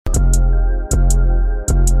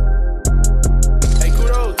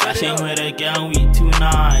Flashing with a gun, we too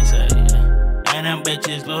nice, and them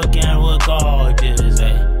bitches looking real gorgeous,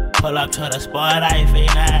 Pull up to the spot, I feel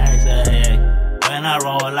nice, When I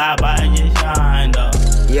roll up, I just shine, though.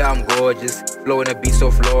 Yeah, I'm gorgeous, flowing a beat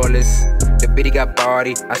so flawless. The bitty got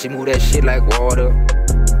body, I should move that shit like water.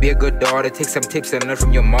 Be a good daughter, take some tips and learn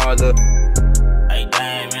from your mother. Hey,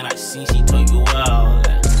 damn, man, I see she took you well.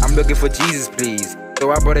 I'm looking for Jesus, please.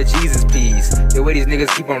 So I brought a Jesus, please. The way these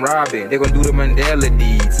niggas keep on robbing, they gon' do the Mandela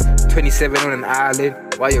deeds. 27 on an island,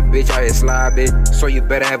 while your bitch out here slobbing. So you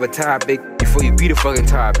better have a topic before you be the fucking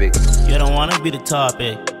topic. You don't wanna be the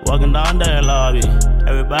topic. Walking down that lobby,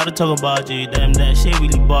 everybody talking about you. Damn, that shit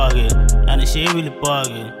really bugging, and the shit really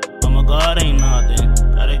bugging. Oh my God, ain't nothing.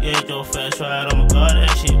 Gotta get your fast right. Oh my God,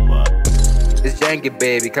 that shit bugging. It's Janky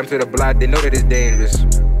Baby, come to the block, they know that it's dangerous.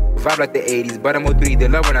 Vibe like the 80s, but I'm 03, they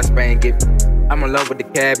love when I spank it. I'm in love with the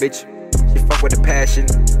cabbage, she fuck with the passion.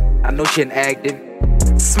 I know she ain't acting.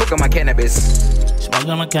 Smoke on my cannabis. Smoke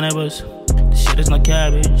on my cannabis. The shit is not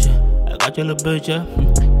cabbage. I got your little bitch, yeah.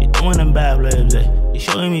 You doing them bad lips, You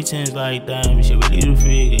showing me things like damn, she really do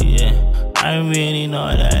freaky, yeah. I really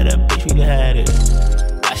know that bitch really had it.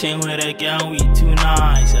 Flashing with a gun, we too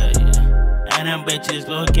nice, and them bitches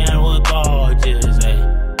looking real gorgeous,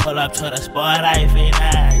 Pull up to the spot, I feel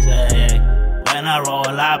nice, When I roll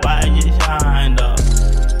up, I just shine, though.